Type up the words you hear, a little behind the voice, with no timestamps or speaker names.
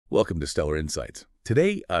Welcome to Stellar Insights.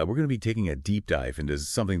 Today, we're going to be taking a deep dive into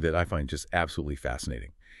something that I find just absolutely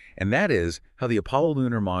fascinating. And that is how the Apollo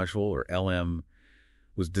Lunar Module, or LM,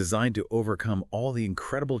 was designed to overcome all the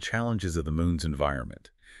incredible challenges of the moon's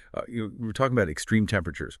environment. We're talking about extreme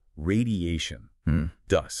temperatures, radiation,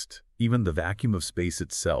 dust, even the vacuum of space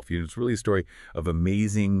itself. It's really a story of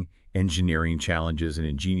amazing engineering challenges and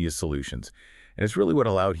ingenious solutions. And it's really what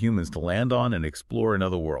allowed humans to land on and explore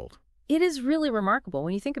another world. It is really remarkable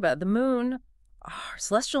when you think about it. The moon, our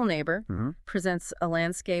celestial neighbor, presents a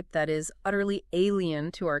landscape that is utterly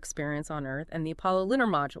alien to our experience on Earth, and the Apollo Lunar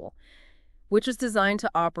Module, which is designed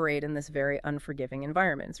to operate in this very unforgiving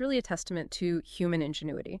environment. It's really a testament to human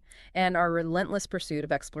ingenuity and our relentless pursuit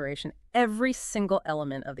of exploration. Every single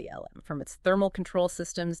element of the LM, from its thermal control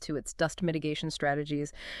systems to its dust mitigation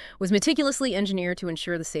strategies, was meticulously engineered to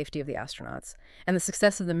ensure the safety of the astronauts and the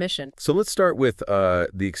success of the mission. So let's start with the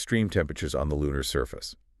extreme temperatures on the lunar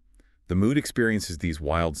surface. The moon experiences these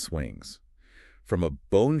wild swings, from a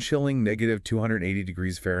bone-chilling negative 280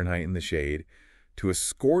 degrees Fahrenheit in the shade to a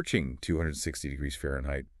scorching 260 degrees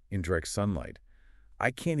Fahrenheit in direct sunlight.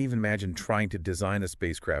 I can't even imagine trying to design a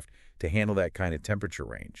spacecraft to handle that kind of temperature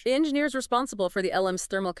range. The engineers responsible for the LM's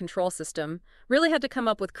thermal control system really had to come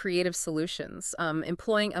up with creative solutions,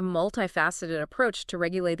 employing a multifaceted approach to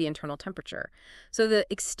regulate the internal temperature. So the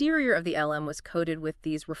exterior of the LM was coated with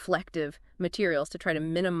these reflective materials to try to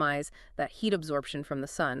minimize that heat absorption from the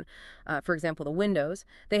sun. For example, the windows,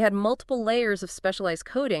 they had multiple layers of specialized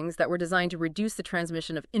coatings that were designed to reduce the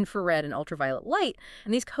transmission of infrared and ultraviolet light,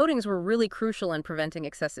 and these coatings were really crucial in preventing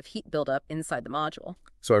excessive heat buildup inside the module.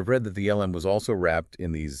 So I've read that the LM was also wrapped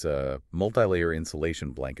in these multi-layer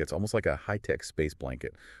insulation blankets, almost like a high-tech space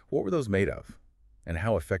blanket. What were those made of, and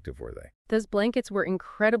how effective were they? Those blankets were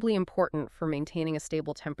incredibly important for maintaining a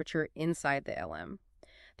stable temperature inside the LM.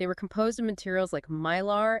 They were composed of materials like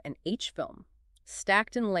mylar and H-film,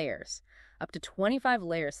 stacked in layers, up to 25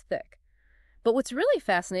 layers thick. But what's really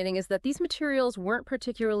fascinating is that these materials weren't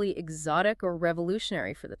particularly exotic or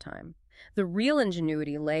revolutionary for the time. The real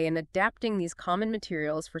ingenuity lay in adapting these common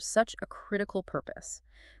materials for such a critical purpose,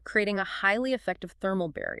 creating a highly effective thermal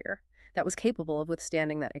barrier that was capable of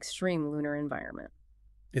withstanding that extreme lunar environment.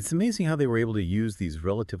 It's amazing how they were able to use these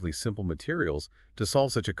relatively simple materials to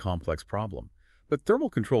solve such a complex problem. But thermal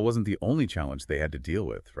control wasn't the only challenge they had to deal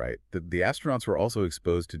with, right? The astronauts were also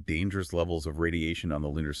exposed to dangerous levels of radiation on the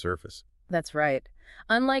lunar surface. That's right.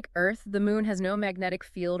 Unlike Earth, the moon has no magnetic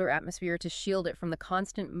field or atmosphere to shield it from the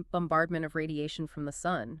constant bombardment of radiation from the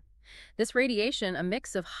sun. This radiation, a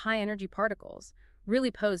mix of high-energy particles,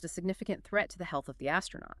 really posed a significant threat to the health of the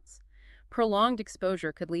astronauts. Prolonged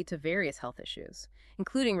exposure could lead to various health issues,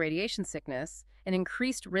 including radiation sickness, an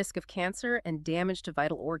increased risk of cancer, and damage to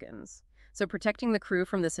vital organs. So protecting the crew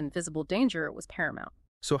from this invisible danger was paramount.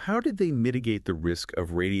 So how did they mitigate the risk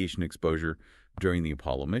of radiation exposure during the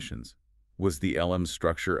Apollo missions? Was the LM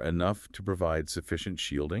structure enough to provide sufficient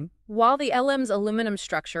shielding? While the LM's aluminum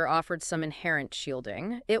structure offered some inherent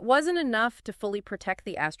shielding, it wasn't enough to fully protect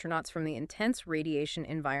the astronauts from the intense radiation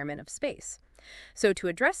environment of space. So to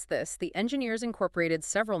address this, the engineers incorporated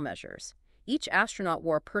several measures. Each astronaut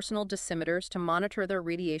wore personal dosimeters to monitor their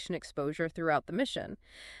radiation exposure throughout the mission.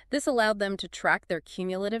 This allowed them to track their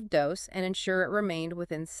cumulative dose and ensure it remained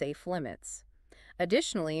within safe limits.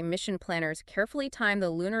 Additionally, mission planners carefully timed the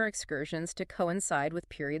lunar excursions to coincide with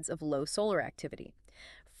periods of low solar activity,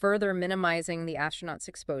 further minimizing the astronauts'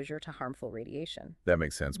 exposure to harmful radiation. That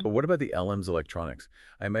makes sense. But what about the LM's electronics?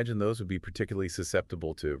 I imagine those would be particularly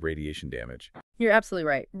susceptible to radiation damage. You're absolutely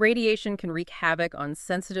right. Radiation can wreak havoc on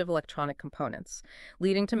sensitive electronic components,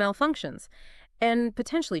 leading to malfunctions and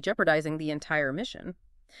potentially jeopardizing the entire mission.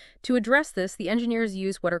 To address this, the engineers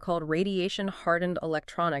used what are called radiation-hardened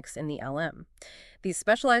electronics in the LM. These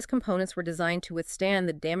specialized components were designed to withstand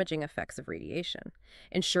the damaging effects of radiation,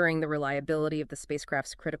 ensuring the reliability of the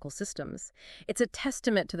spacecraft's critical systems. It's a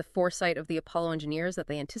testament to the foresight of the Apollo engineers that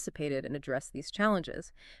they anticipated and addressed these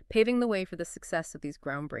challenges, paving the way for the success of these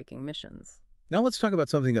groundbreaking missions. Now let's talk about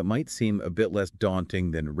something that might seem a bit less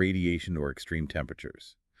daunting than radiation or extreme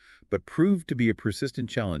temperatures, but proved to be a persistent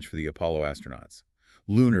challenge for the Apollo astronauts.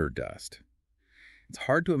 Lunar dust. It's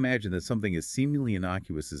hard to imagine that something as seemingly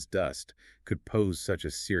innocuous as dust could pose such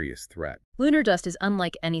a serious threat. Lunar dust is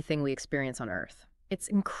unlike anything we experience on Earth. It's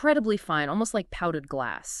incredibly fine, almost like powdered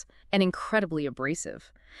glass, and incredibly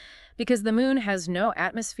abrasive. Because the moon has no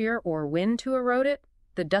atmosphere or wind to erode it,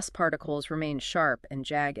 the dust particles remain sharp and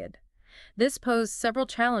jagged. This posed several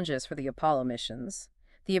challenges for the Apollo missions.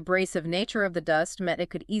 The abrasive nature of the dust meant it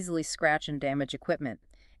could easily scratch and damage equipment,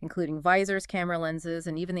 including visors, camera lenses,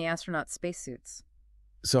 and even the astronauts' spacesuits.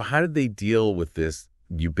 So how did they deal with this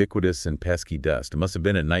ubiquitous and pesky dust. It must have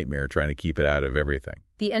been a nightmare trying to keep it out of everything.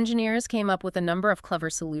 The engineers came up with a number of clever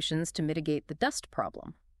solutions to mitigate the dust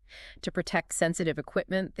problem. To protect sensitive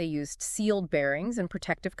equipment, they used sealed bearings and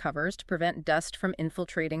protective covers to prevent dust from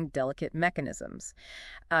infiltrating delicate mechanisms.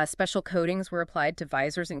 Special coatings were applied to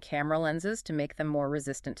visors and camera lenses to make them more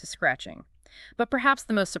resistant to scratching. But perhaps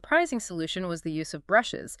the most surprising solution was the use of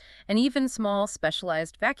brushes and even small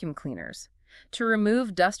specialized vacuum cleaners to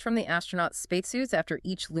remove dust from the astronauts' spacesuits after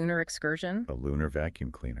each lunar excursion. A lunar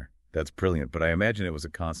vacuum cleaner. That's brilliant, but I imagine it was a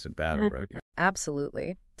constant battle, right?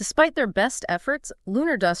 Absolutely. Despite their best efforts,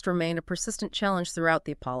 lunar dust remained a persistent challenge throughout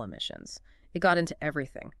the Apollo missions. It got into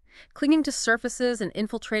everything, clinging to surfaces and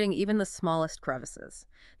infiltrating even the smallest crevices.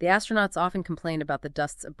 The astronauts often complained about the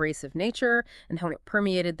dust's abrasive nature and how it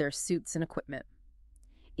permeated their suits and equipment.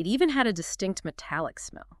 It even had a distinct metallic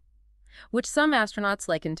smell, which some astronauts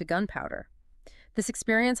likened to gunpowder. This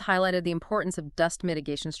experience highlighted the importance of dust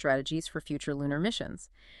mitigation strategies for future lunar missions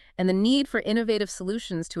and the need for innovative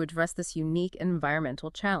solutions to address this unique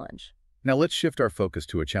environmental challenge. Now let's shift our focus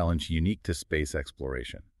to a challenge unique to space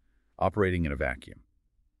exploration: operating in a vacuum.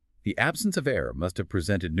 The absence of air must have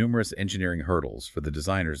presented numerous engineering hurdles for the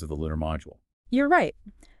designers of the lunar module. You're right.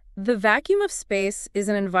 The vacuum of space is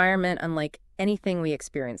an environment unlike anything we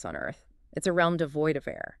experience on Earth. It's a realm devoid of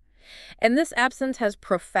air. And this absence has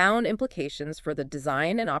profound implications for the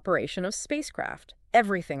design and operation of spacecraft.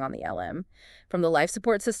 Everything on the LM, from the life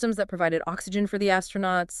support systems that provided oxygen for the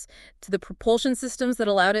astronauts to the propulsion systems that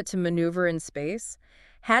allowed it to maneuver in space,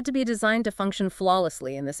 had to be designed to function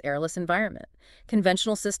flawlessly in this airless environment.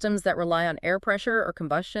 Conventional systems that rely on air pressure or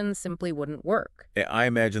combustion simply wouldn't work. I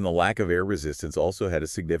imagine the lack of air resistance also had a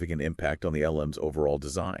significant impact on the LM's overall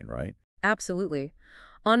design, right? Absolutely.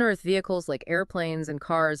 On-Earth vehicles like airplanes and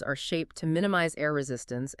cars are shaped to minimize air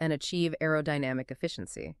resistance and achieve aerodynamic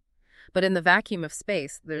efficiency. But in the vacuum of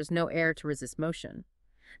space, there's no air to resist motion.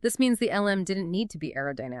 This means the LM didn't need to be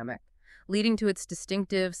aerodynamic, leading to its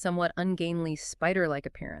distinctive, somewhat ungainly, spider-like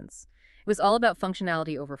appearance. It was all about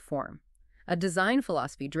functionality over form, a design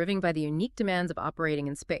philosophy driven by the unique demands of operating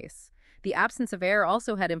in space. The absence of air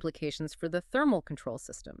also had implications for the thermal control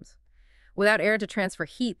systems. Without air to transfer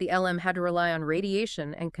heat, the LM had to rely on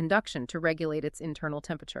radiation and conduction to regulate its internal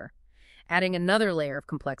temperature, adding another layer of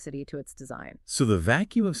complexity to its design. So the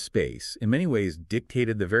vacuum of space, in many ways,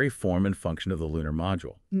 dictated the very form and function of the lunar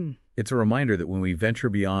module. It's a reminder that when we venture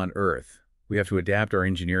beyond Earth, we have to adapt our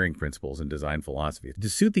engineering principles and design philosophy to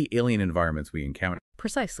suit the alien environments we encounter.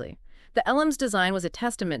 Precisely. The LM's design was a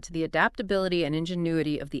testament to the adaptability and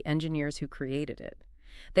ingenuity of the engineers who created it.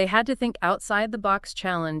 They had to think outside the box,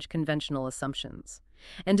 challenge conventional assumptions,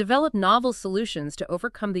 and develop novel solutions to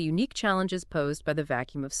overcome the unique challenges posed by the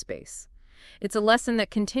vacuum of space. It's a lesson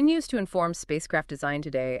that continues to inform spacecraft design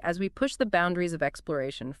today as we push the boundaries of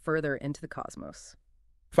exploration further into the cosmos.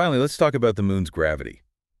 Finally, let's talk about the moon's gravity,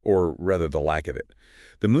 or rather the lack of it.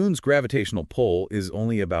 The moon's gravitational pull is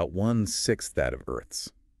only about 1/6 that of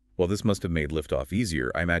Earth's. While this must have made liftoff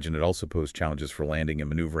easier, I imagine it also posed challenges for landing and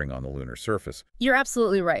maneuvering on the lunar surface. You're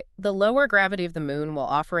absolutely right. The lower gravity of the moon, while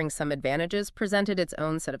offering some advantages, presented its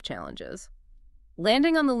own set of challenges.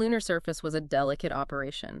 Landing on the lunar surface was a delicate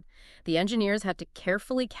operation. The engineers had to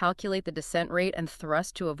carefully calculate the descent rate and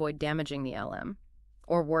thrust to avoid damaging the LM.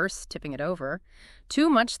 Or worse, tipping it over. Too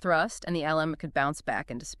much thrust and the LM could bounce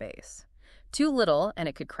back into space. Too little and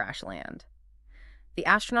it could crash land. The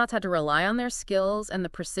astronauts had to rely on their skills and the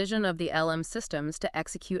precision of the LM systems to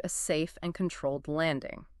execute a safe and controlled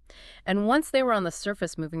landing. And once they were on the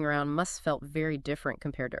surface, moving around must have felt very different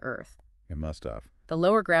compared to Earth. It must have. The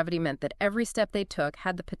lower gravity meant that every step they took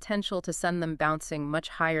had the potential to send them bouncing much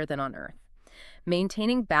higher than on Earth.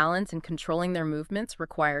 Maintaining balance and controlling their movements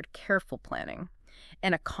required careful planning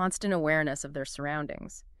and a constant awareness of their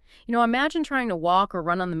surroundings. Imagine trying to walk or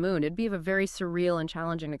run on the moon. It'd be a very surreal and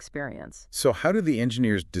challenging experience. So how did the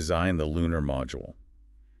engineers design the lunar module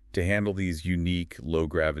to handle these unique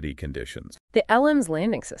low-gravity conditions? The LM's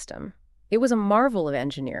landing system. It was a marvel of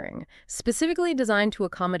engineering, specifically designed to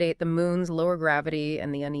accommodate the moon's lower gravity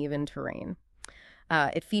and the uneven terrain.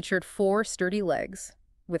 It featured 4 sturdy legs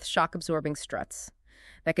with shock-absorbing struts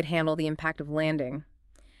that could handle the impact of landing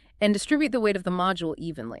and distribute the weight of the module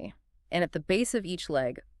evenly. And at the base of each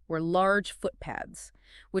leg were large foot pads,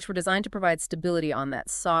 which were designed to provide stability on that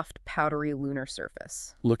soft, powdery lunar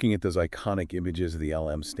surface. Looking at those iconic images of the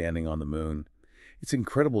LM standing on the moon, it's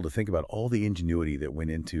incredible to think about all the ingenuity that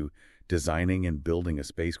went into designing and building a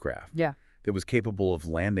spacecraft that was capable of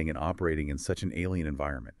landing and operating in such an alien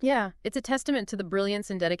environment. Yeah, it's a testament to the brilliance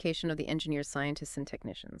and dedication of the engineers, scientists, and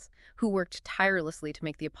technicians who worked tirelessly to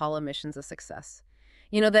make the Apollo missions a success.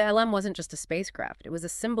 The LM wasn't just a spacecraft. It was a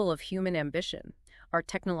symbol of human ambition, our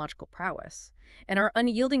technological prowess, and our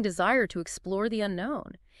unyielding desire to explore the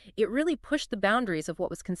unknown. It really pushed the boundaries of what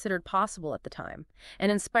was considered possible at the time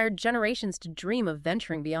and inspired generations to dream of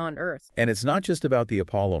venturing beyond Earth. And it's not just about the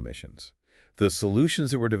Apollo missions. The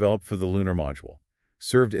solutions that were developed for the lunar module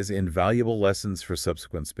served as invaluable lessons for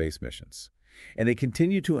subsequent space missions. And they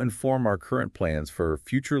continue to inform our current plans for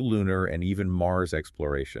future lunar and even Mars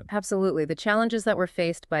exploration. Absolutely. The challenges that were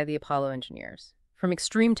faced by the Apollo engineers, from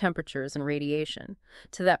extreme temperatures and radiation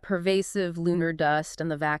to that pervasive lunar dust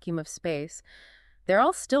and the vacuum of space, they're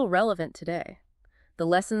all still relevant today. The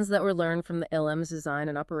lessons that were learned from the LM's design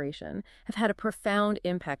and operation have had a profound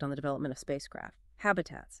impact on the development of spacecraft,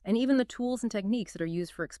 habitats, and even the tools and techniques that are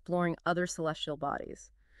used for exploring other celestial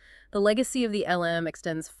bodies. The legacy of the LM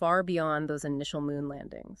extends far beyond those initial moon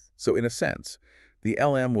landings. So in a sense, the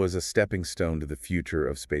LM was a stepping stone to the future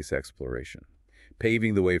of space exploration,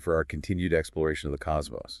 paving the way for our continued exploration of the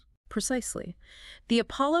cosmos. Precisely. The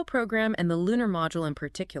Apollo program and the lunar module in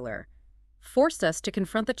particular forced us to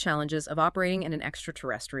confront the challenges of operating in an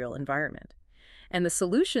extraterrestrial environment. And the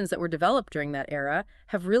solutions that were developed during that era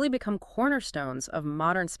have really become cornerstones of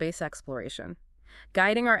modern space exploration,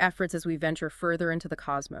 guiding our efforts as we venture further into the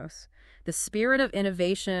cosmos. The spirit of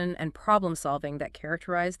innovation and problem-solving that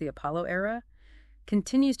characterized the Apollo era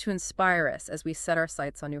continues to inspire us as we set our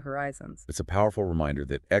sights on new horizons. It's a powerful reminder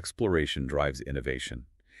that exploration drives innovation,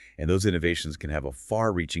 and those innovations can have a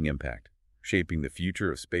far-reaching impact, shaping the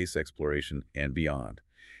future of space exploration and beyond.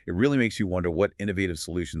 It really makes you wonder what innovative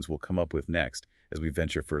solutions we'll come up with next as we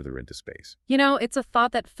venture further into space. It's a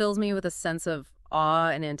thought that fills me with a sense of awe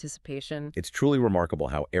and anticipation. It's truly remarkable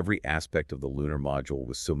how every aspect of the lunar module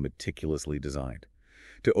was so meticulously designed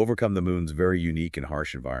to overcome the moon's very unique and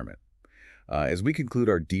harsh environment. As we conclude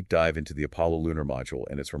our deep dive into the Apollo Lunar Module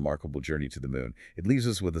and its remarkable journey to the moon, it leaves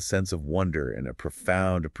us with a sense of wonder and a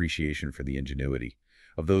profound appreciation for the ingenuity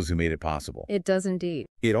of those who made it possible. It does indeed.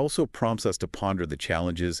 It also prompts us to ponder the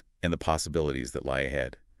challenges and the possibilities that lie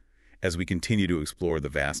ahead as we continue to explore the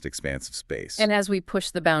vast expanse of space. And as we push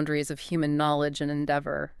the boundaries of human knowledge and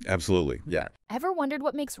endeavor. Absolutely, yeah. Ever wondered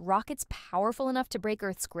what makes rockets powerful enough to break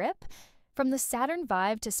Earth's grip? From the Saturn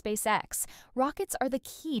V to SpaceX, rockets are the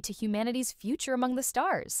key to humanity's future among the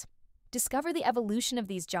stars. Discover the evolution of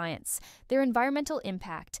these giants, their environmental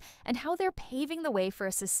impact, and how they're paving the way for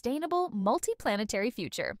a sustainable, multi-planetary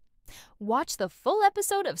future. Watch the full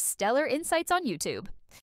episode of Stellar Insights on YouTube.